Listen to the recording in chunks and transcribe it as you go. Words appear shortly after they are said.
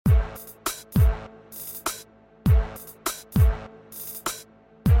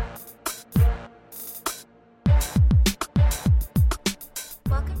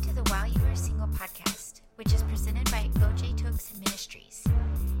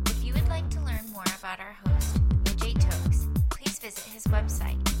more about our host, OJ Tokes, please visit his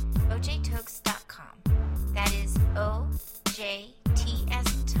website, ojtokes.com. That is O-J-T as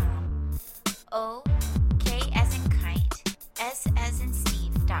in Tom, O-K as in kite, S as in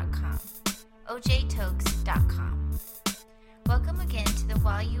Steve.com, ojtokes.com. Welcome again to the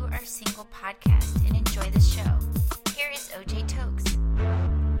While You Are Single podcast and enjoy the show. Here is OJ Tokes.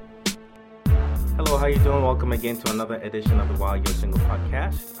 Hello, how you doing? Welcome again to another edition of the While You're Single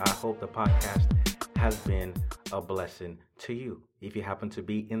podcast. I hope the podcast has been a blessing to you. If you happen to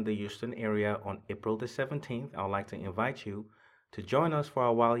be in the Houston area on April the 17th, I would like to invite you to join us for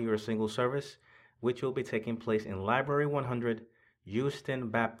our While You're Single service, which will be taking place in Library 100, Houston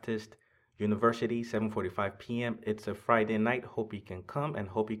Baptist University, 7:45 p.m. It's a Friday night. Hope you can come and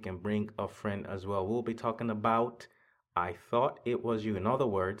hope you can bring a friend as well. We'll be talking about I Thought It Was You. In other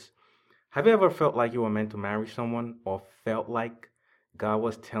words, have you ever felt like you were meant to marry someone or felt like God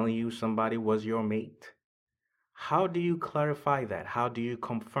was telling you somebody was your mate? How do you clarify that? How do you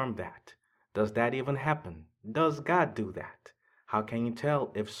confirm that? Does that even happen? Does God do that? How can you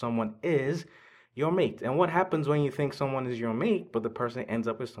tell if someone is your mate? And what happens when you think someone is your mate, but the person ends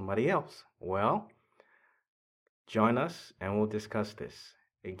up with somebody else? Well, join us and we'll discuss this.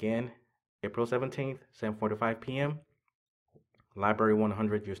 Again, April 17th, 7:45 p.m., Library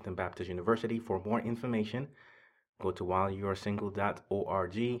 100, Houston Baptist University. For more information, go to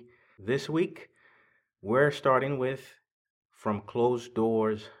whileyouaresingle.org. This week, we're starting with From Closed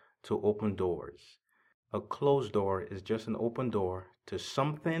Doors to Open Doors. A closed door is just an open door to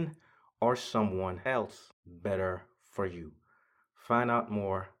something or someone else better for you. Find out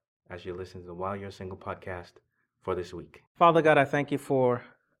more as you listen to the While You're Single podcast for this week. Father God, I thank you for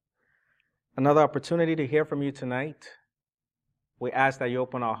another opportunity to hear from you tonight. We ask that you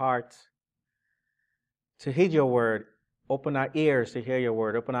open our hearts to heed your word, open our ears to hear your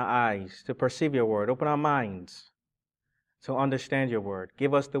word, open our eyes to perceive your word, open our minds to understand your word.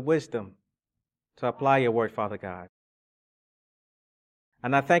 Give us the wisdom to apply your word, Father God.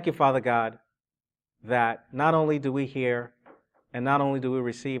 And I thank you, Father God, that not only do we hear and not only do we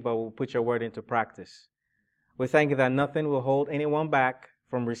receive, but we'll put your word into practice. We thank you that nothing will hold anyone back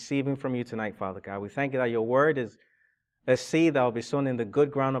from receiving from you tonight, Father God. We thank you that your word is a seed that will be sown in the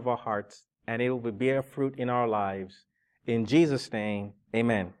good ground of our hearts, and it will bear fruit in our lives. In Jesus' name,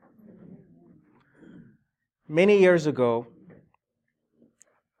 amen. Many years ago,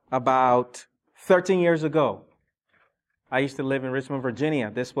 about 13 years ago, I used to live in Richmond, Virginia.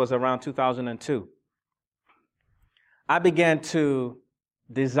 This was around 2002. I began to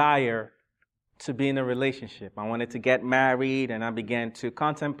desire to be in a relationship. I wanted to get married, and I began to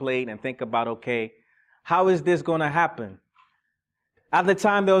contemplate and think about, okay, how is this going to happen? At the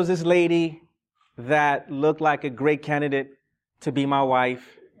time, there was this lady that looked like a great candidate to be my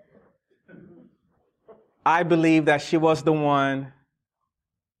wife. I believed that she was the one.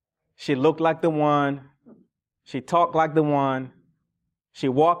 She looked like the one. She talked like the one. She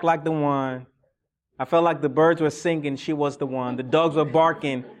walked like the one. I felt like the birds were singing, she was the one. The dogs were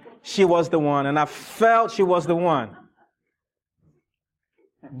barking, she was the one. And I felt she was the one.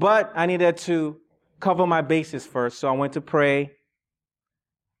 But I needed to cover my bases first, so I went to pray.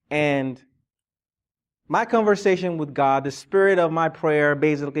 And my conversation with God, the spirit of my prayer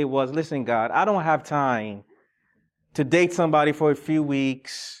basically was, listen, God, I don't have time to date somebody for a few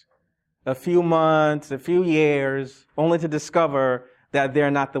weeks, a few months, a few years, only to discover that they're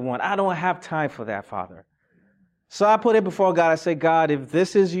not the one. I don't have time for that, Father. So I put it before God. I said, God, if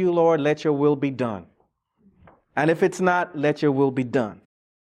this is you, Lord, let your will be done. And if it's not, let your will be done.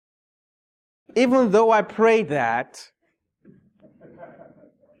 Even though I prayed that,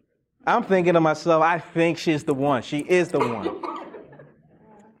 I'm thinking to myself, I think she's the one. She is the one.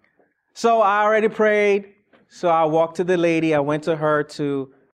 So I already prayed. So I walked to the lady. I went to her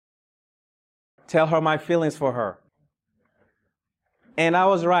to tell her my feelings for her. And I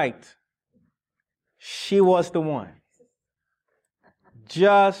was right. She was the one.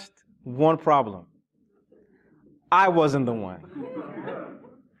 Just one problem. I wasn't the one.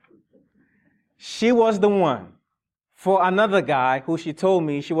 She was the one for another guy who she told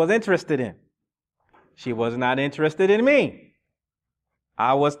me she was interested in. She was not interested in me.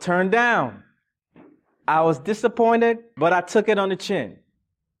 I was turned down. I was disappointed, but I took it on the chin.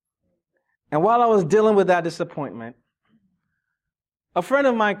 And while I was dealing with that disappointment, a friend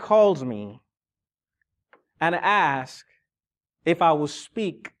of mine calls me and asks if I will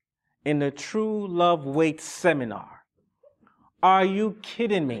speak in the True Love Waits seminar. Are you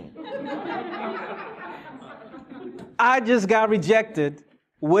kidding me? I just got rejected,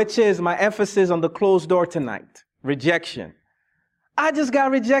 which is my emphasis on the closed door tonight. Rejection. I just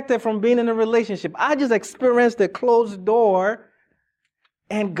got rejected from being in a relationship. I just experienced a closed door.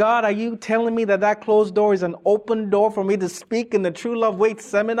 And God, are you telling me that closed door is an open door for me to speak in the True Love Wait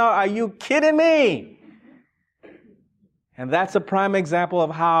seminar? Are you kidding me? And that's a prime example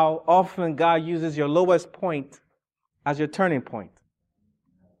of how often God uses your lowest point as your turning point.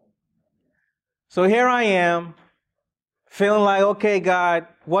 So here I am, feeling like, okay, God,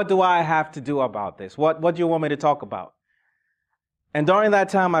 what do I have to do about this? What do you want me to talk about? And during that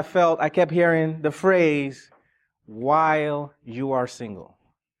time, I kept hearing the phrase, while you are single.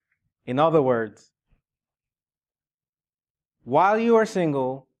 In other words, while you are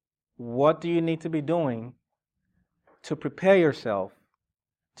single, what do you need to be doing to prepare yourself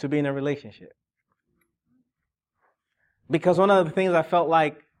to be in a relationship? Because one of the things I felt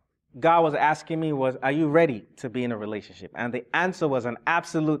like God was asking me was, are you ready to be in a relationship? And the answer was an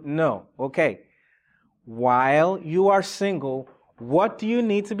absolute no. Okay. While you are single, what do you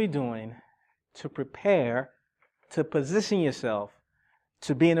need to be doing to prepare to position yourself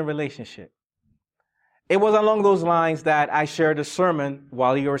to be in a relationship? It was along those lines that I shared a sermon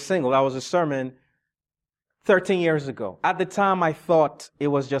while you were single. That was a sermon 13 years ago. At the time, I thought it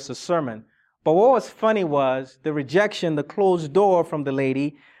was just a sermon. But what was funny was the rejection, the closed door from the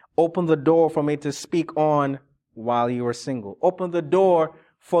lady, opened the door for me to speak on while you were single. Opened the door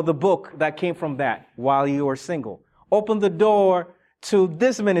for the book that came from that, while you were single. Opened the door to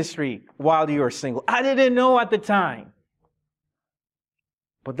this ministry while you were single. I didn't know at the time.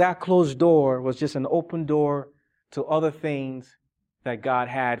 But that closed door was just an open door to other things that God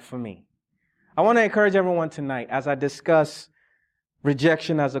had for me. I want to encourage everyone tonight as I discuss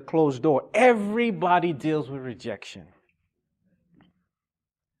rejection as a closed door. Everybody deals with rejection.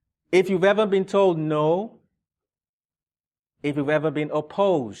 If you've ever been told no, if you've ever been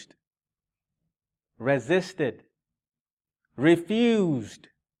opposed, resisted, refused,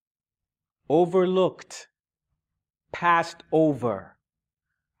 overlooked, passed over,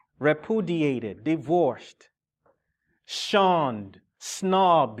 repudiated, divorced, shunned,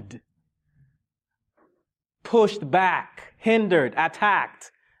 snubbed, pushed back, hindered,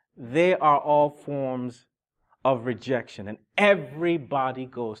 attacked, they are all forms of rejection. And everybody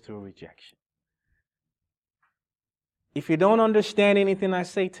goes through rejection. If you don't understand anything I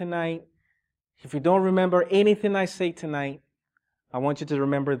say tonight, if you don't remember anything I say tonight, I want you to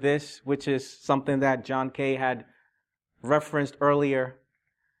remember this, which is something that John Kay had referenced earlier.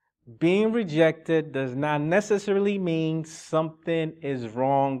 Being rejected does not necessarily mean something is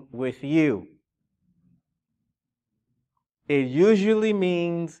wrong with you. It usually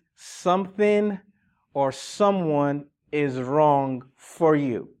means something or someone is wrong for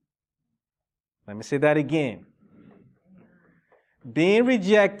you. Let me say that again. Being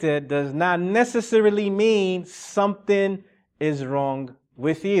rejected does not necessarily mean something is wrong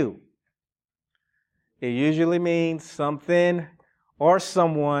with you. It usually means something or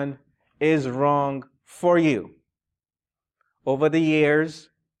someone is wrong for you. Over the years,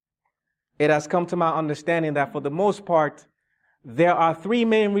 it has come to my understanding that for the most part, there are three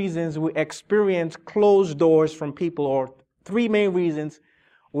main reasons we experience closed doors from people, or three main reasons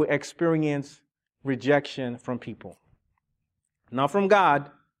we experience rejection from people. Not from God,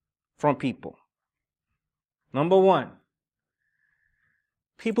 from people. Number one,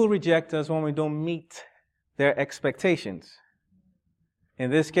 people reject us when we don't meet their expectations. In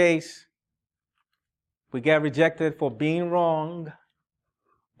this case, we get rejected for being wrong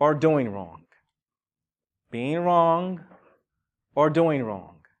or doing wrong. Being wrong or doing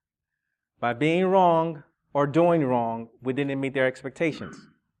wrong. By being wrong or doing wrong, we didn't meet their expectations.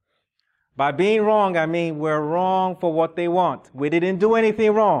 By being wrong, I mean we're wrong for what they want. We didn't do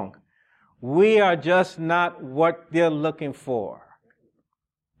anything wrong. We are just not what they're looking for.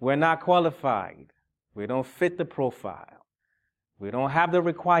 We're not qualified. We don't fit the profile. We don't have the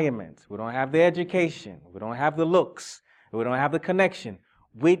requirements. We don't have the education. We don't have the looks. We don't have the connection.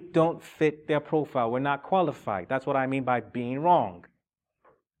 We don't fit their profile. We're not qualified. That's what I mean by being wrong.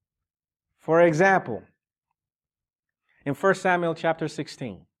 For example, in 1 Samuel chapter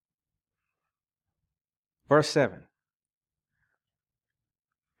 16, verse 7.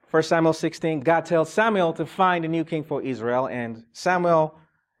 1 Samuel 16, God tells Samuel to find a new king for Israel, and Samuel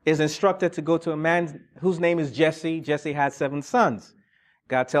is instructed to go to a man whose name is Jesse. Jesse had 7 sons.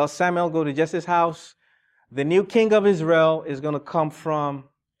 God tells Samuel, go to Jesse's house. The new king of Israel is going to come from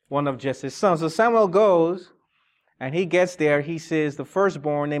one of Jesse's sons. So Samuel goes, and he gets there. He sees the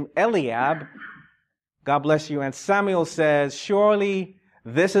firstborn named Eliab. God bless you. And Samuel says, surely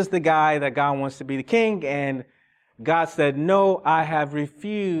this is the guy that God wants to be the king. And God said, no, I have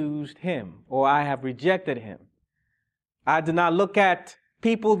refused him, or I have rejected him. I do not look at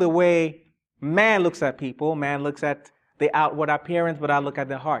people the way man looks at people. Man looks at the outward appearance, but I look at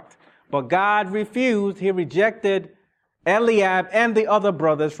the heart. But God refused. He rejected Eliab and the other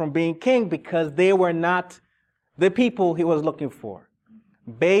brothers from being king because they were not the people he was looking for.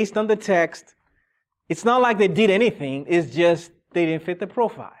 Based on the text, it's not like they did anything. It's just they didn't fit the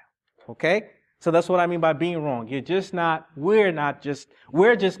profile. Okay? So that's what I mean by being wrong. We're just not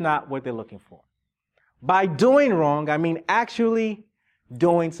what they're looking for. By doing wrong, I mean actually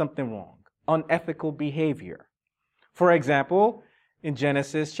doing something wrong, unethical behavior. For example, in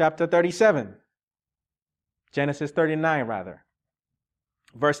Genesis chapter 37, Genesis 39 rather,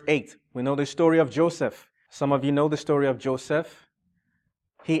 verse 8, we know the story of Joseph. Some of you know the story of Joseph.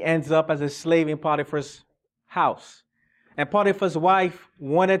 He ends up as a slave in Potiphar's house. And Potiphar's wife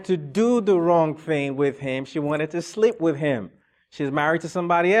wanted to do the wrong thing with him. She wanted to sleep with him. She's married to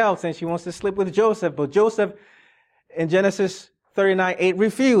somebody else and she wants to sleep with Joseph. But Joseph, in Genesis 39:8,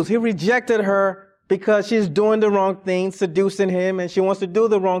 refused. He rejected her because she's doing the wrong thing, seducing him, and she wants to do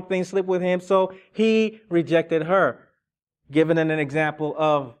the wrong thing, sleep with him. So he rejected her, giving an example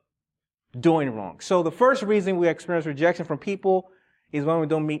of doing wrong. So the first reason we experience rejection from people is when we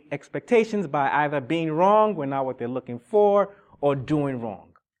don't meet expectations by either being wrong, we're not what they're looking for, or doing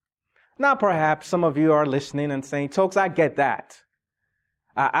wrong. Now, perhaps some of you are listening and saying, Tokes, I get that.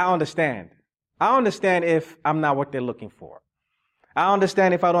 I understand. I understand if I'm not what they're looking for. I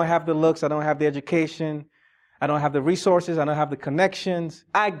understand if I don't have the looks, I don't have the education, I don't have the resources, I don't have the connections.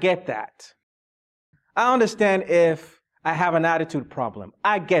 I get that. I understand if I have an attitude problem.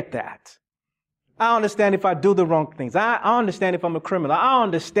 I get that. I understand if I do the wrong things. I understand if I'm a criminal. I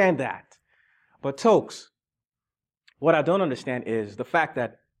understand that. But Tokes, what I don't understand is the fact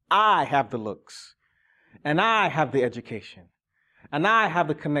that I have the looks, and I have the education, and I have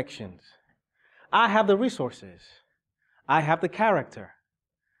the connections. I have the resources. I have the character.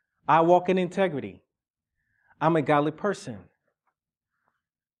 I walk in integrity. I'm a godly person.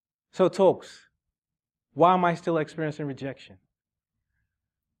 So, Tokes, why am I still experiencing rejection?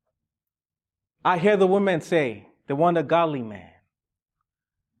 I hear the women say, they want a godly man.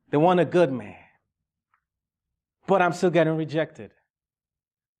 They want a good man. But I'm still getting rejected.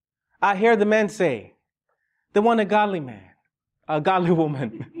 I hear the men say, they want a godly man, a godly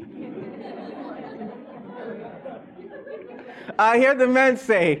woman. I hear the men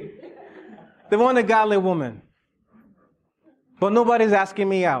say, they want a godly woman. But nobody's asking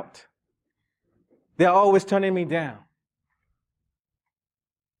me out. They're always turning me down.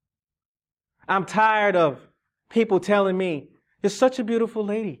 I'm tired of people telling me, you're such a beautiful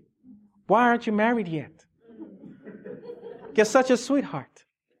lady. Why aren't you married yet? You're such a sweetheart.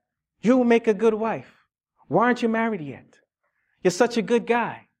 You will make a good wife. Why aren't you married yet? You're such a good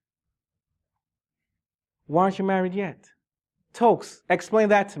guy. Why aren't you married yet? Tokes, explain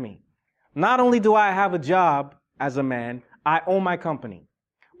that to me. Not only do I have a job as a man, I own my company,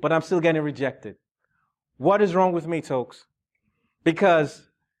 but I'm still getting rejected. What is wrong with me, Tokes? Because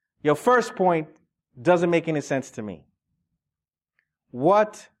your first point doesn't make any sense to me.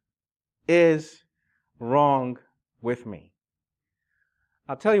 What is wrong with me?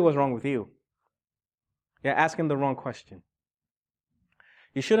 I'll tell you what's wrong with you. You're asking the wrong question.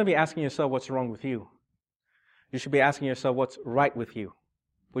 You shouldn't be asking yourself what's wrong with you. You should be asking yourself what's right with you.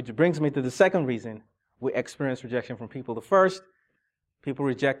 Which brings me to the second reason we experience rejection from people. The first, people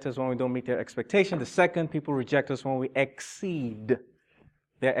reject us when we don't meet their expectations. The second, people reject us when we exceed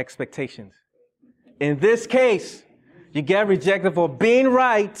their expectations. In this case, you get rejected for being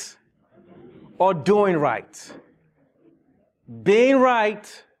right or doing right. Being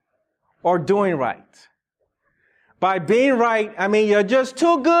right or doing right. By being right, I mean you're just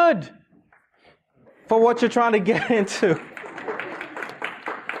too good for what you're trying to get into.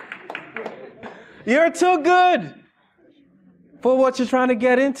 You're too good for what you're trying to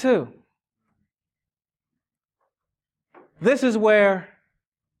get into. This is where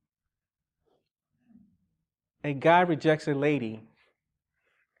a guy rejects a lady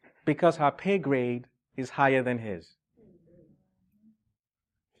because her pay grade is higher than his.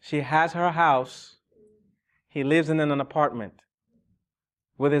 She has her house. He lives in an apartment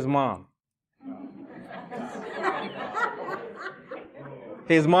with his mom.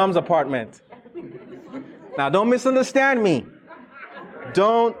 His mom's apartment. Now, don't misunderstand me.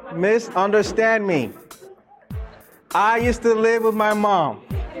 Don't misunderstand me. I used to live with my mom.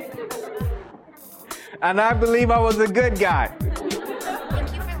 And I believe I was a good guy. Thank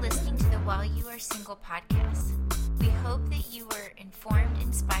you for listening to the While You Are Single podcast. We hope that you were informed,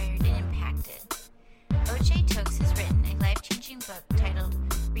 inspired, and impacted. O.J. Tokes has written a life-changing book titled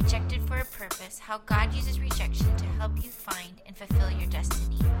Rejected for a Purpose: How how God uses rejection to help you find and fulfill your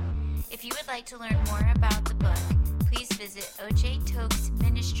destiny. If you would like to learn more about the book, please visit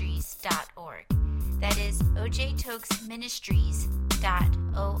ojtokesministries.org. That is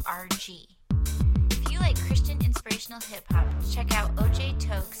ojtokesministries.org. If you like Christian inspirational hip-hop, check out O.J.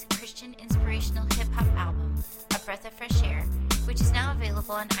 Tokes' Christian inspirational hip-hop album, A Breath of Fresh Air, which is now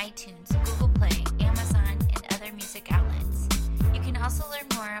available on iTunes, Google Play, Amazon, and other music outlets. You can also learn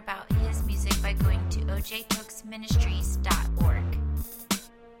more about his music by going to ojtokesministries.org.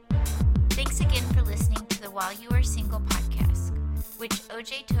 Thanks again for listening to the While You Are Single podcast, which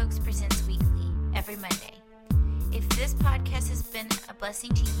O.J. Tokes presents weekly, every Monday. If this podcast has been a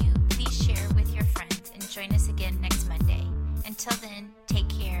blessing to you, please share with your friends and join us again next Monday. Until then, take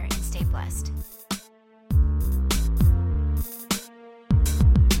care and stay blessed.